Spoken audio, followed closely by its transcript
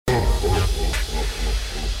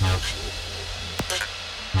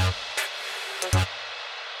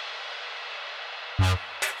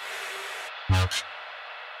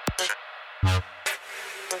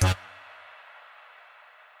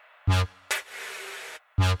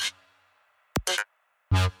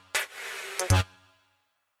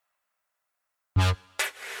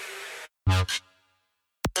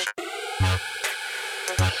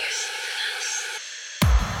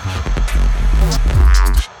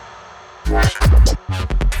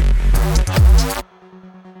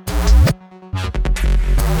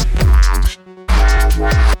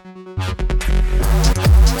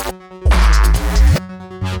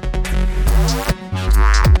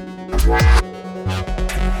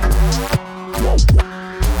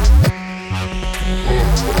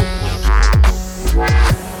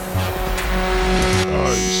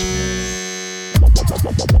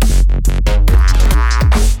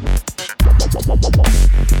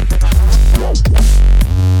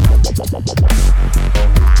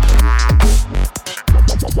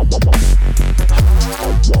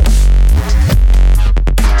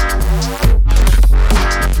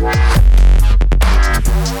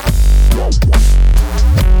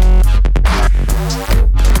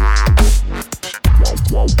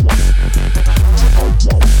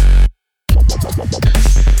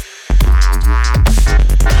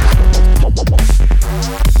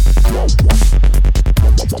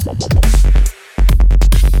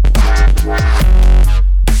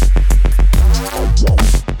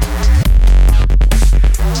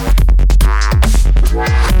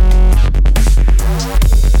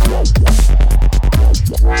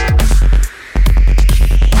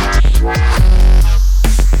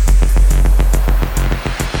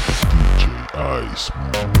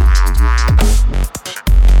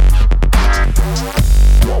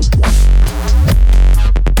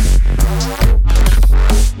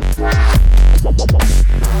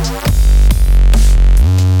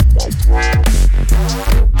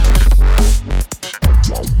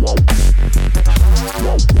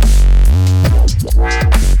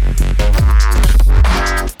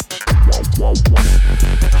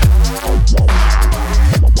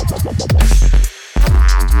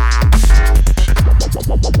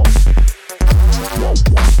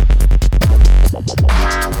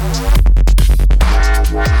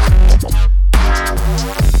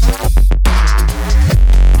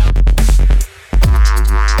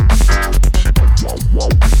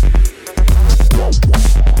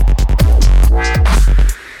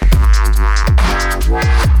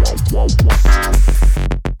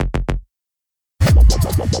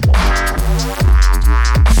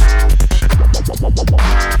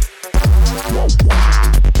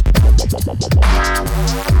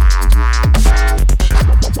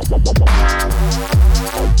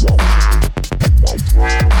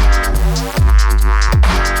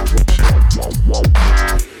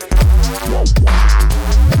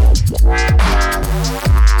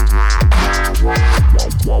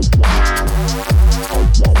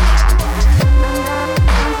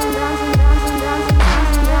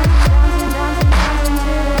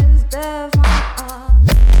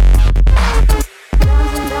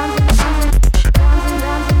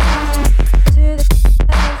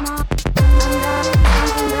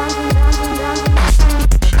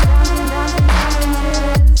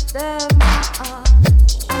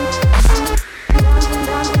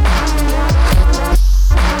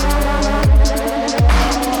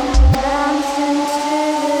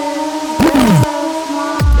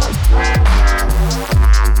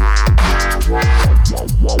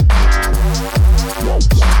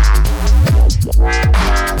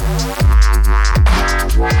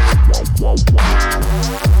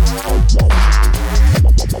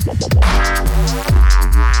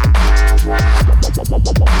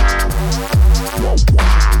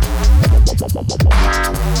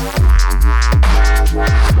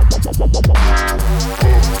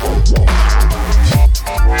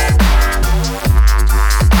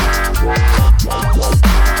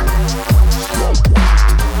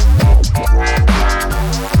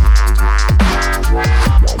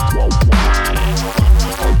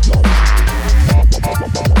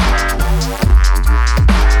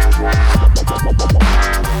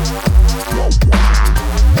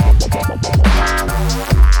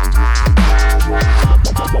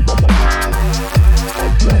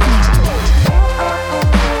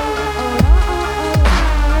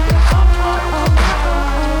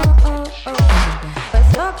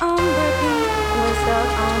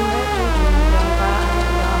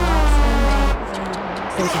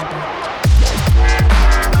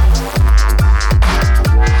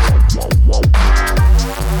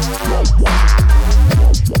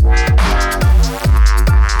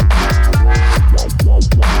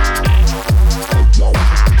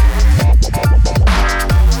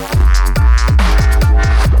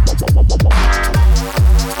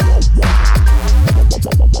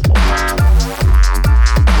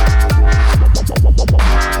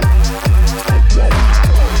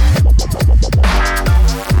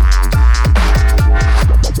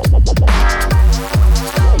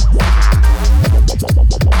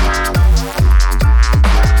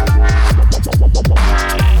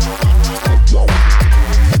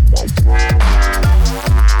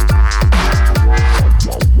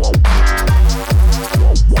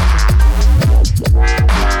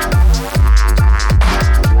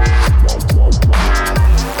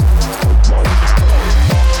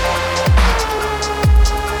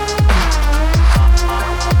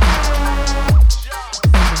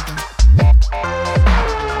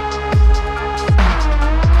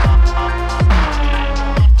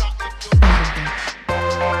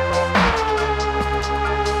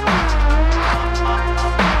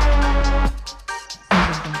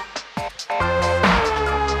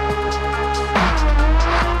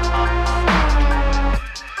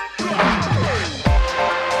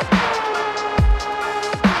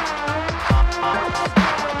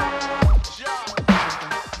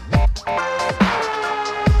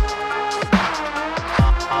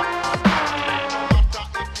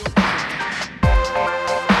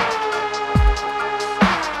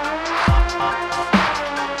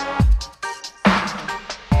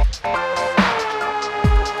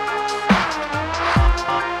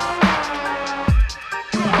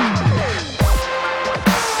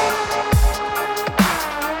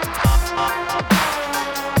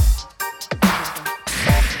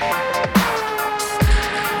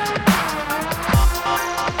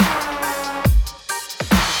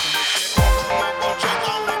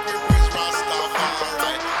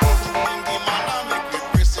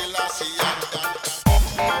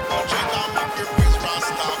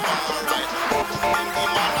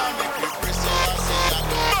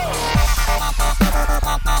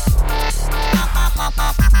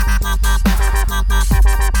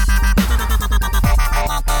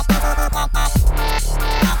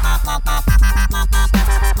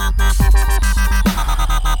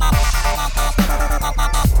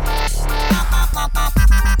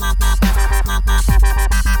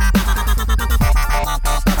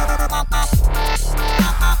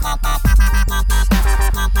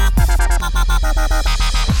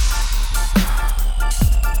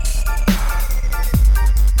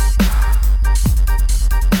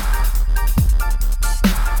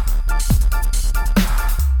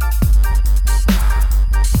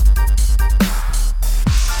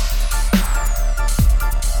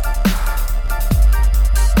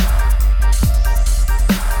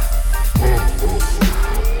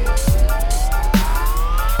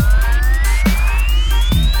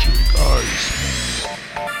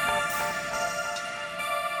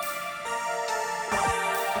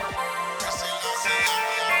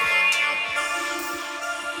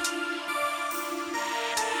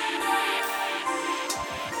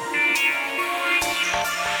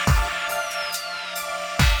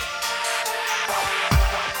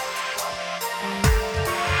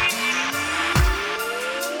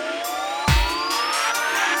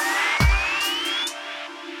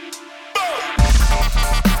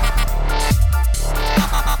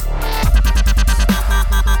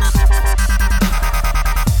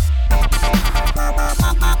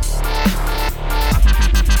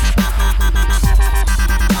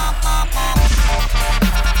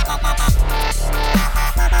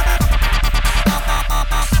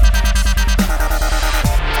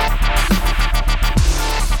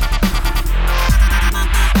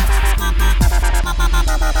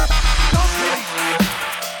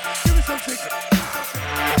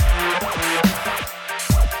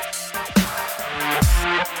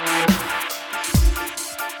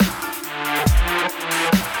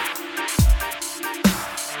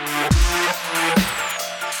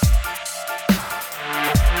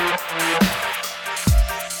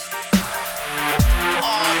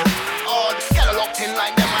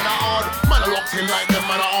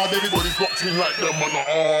Everybody's locked in like them on the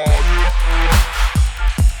hard.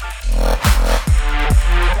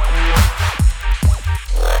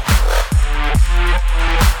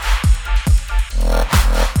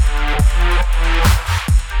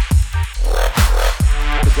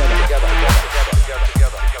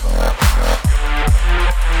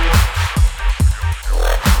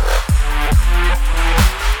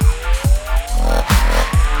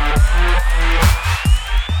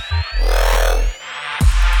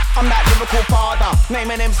 Name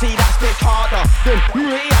an MC that spits harder than me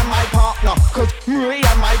and my partner. Cause me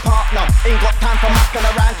and my partner ain't got time for mucking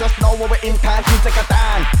around. Just know when we're in time to take a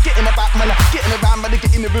down. Getting about man, getting around man,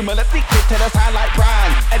 get in the room and addicted to the sound like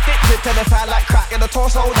brand. Addicted to the sound like crack in the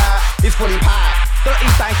torso that is fully packed. Dirty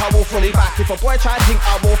stank, I will fully back. If a boy try to think,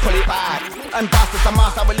 I will pull it back. And bastards the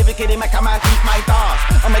master, I will live a kid, make a man eat my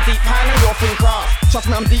dust. I'm a deep pan and you're thin cross. Trust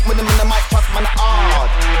me, I'm deep with them in the mic, trust man, hard.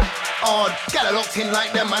 Odd, get a locked in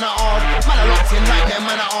like them, man are odd. Man are locked in like them,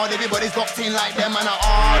 man are odd. Everybody's locked in like them, man are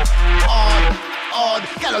odd. Odd,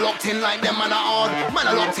 get a locked in like them, man are odd. Man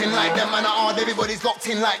are locked in like them, man are odd. Everybody's locked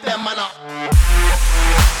in like them, man are.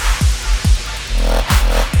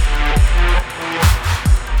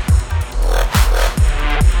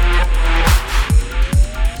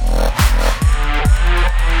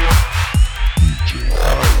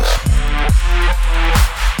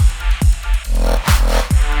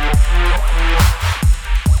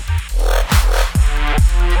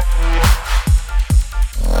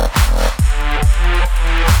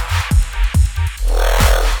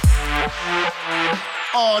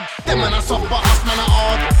 Them man are soft but us man are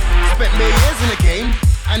hard. Spent me years in the game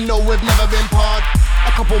and know we've never been part.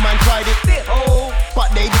 A couple man tried it, but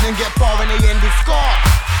they didn't get far in the end it's scarred.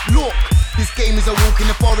 Look, this game is a walk in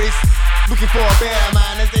the forest, looking for a bear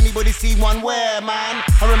man. Has anybody seen one where man?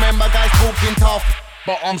 I remember guys talking tough,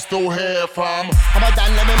 but I'm still here, fam. I'm a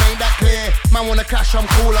Dan, let me make that clear. Man wanna clash, I'm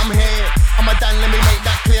cool, I'm here. I'm a Dan, let me make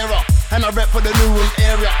that clearer. And I rep for the new room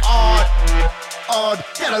area, odd.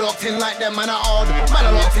 Get a locked in like them, man are odd. Man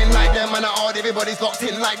are locked in like them, man are odd. Everybody's locked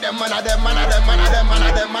in like them, man are them, man are them, man are them, man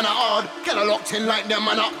are them, man are odd. Get a locked in like them,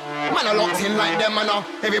 man are locked in like them, man are.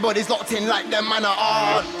 Everybody's locked in like them, man are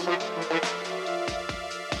odd.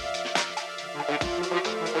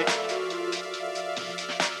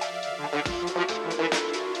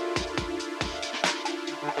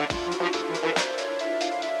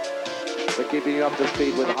 We're keeping you up to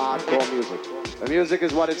speed with hardcore music. The music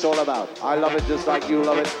is what it's all about. I love it just like you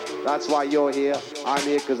love it. That's why you're here. I'm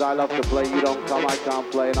here because I love to play. You don't come, I can't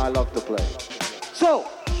play, and I love to play. So,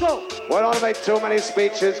 we don't make too many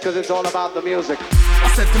speeches because it's all about the music. I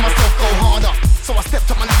said to myself, go harder. So I stepped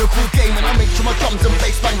up my lyrical game and I make sure my drums and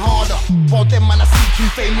bass bang harder. While them man I seeking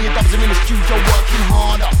fame, me and Dubs are in the studio working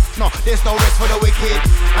harder. No, there's no rest for the wicked.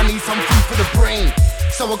 I need some food for the brain.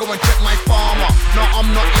 So I go and check my farmer. No, I'm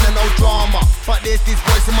not in no drama, but there's this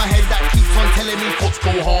voice in my head that keeps on telling me, "Let's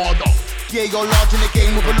go harder." Yeah, you're large in the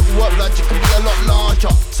game with a little work, blood, you can be a lot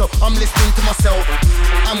larger. So I'm listening to myself,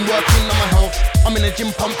 I'm working on my health. I'm in the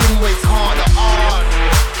gym pumping weights harder, hard.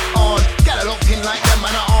 Get a locked in like them,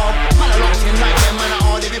 man, hard. Man, I locked in like them, man,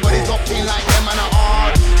 hard. Everybody's locked in like them, man,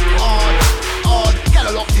 hard. Get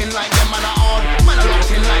a locked in like them, man, hard. Man, I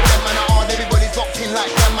locked in like them, man, hard. Everybody's locked in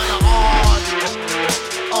like them, man, hard.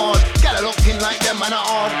 Get a locked in like them, man,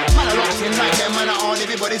 hard. Man, I locked in like them, man, hard.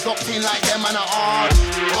 Everybody's locked in like them, man, hard.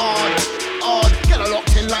 Get a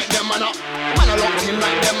locked in like them, man, man, I locked in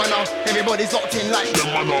like them, man, everybody's locked in like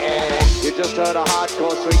them, man. You just heard a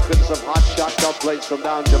hardcore sequence of hot shot dubplates from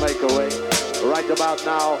down Jamaica way. Right about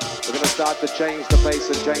now, we're gonna start to change the pace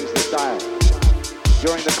and change the style.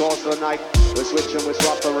 During the course of the night, we're switching, we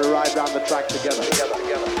swap, and we ride down the track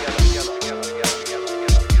together.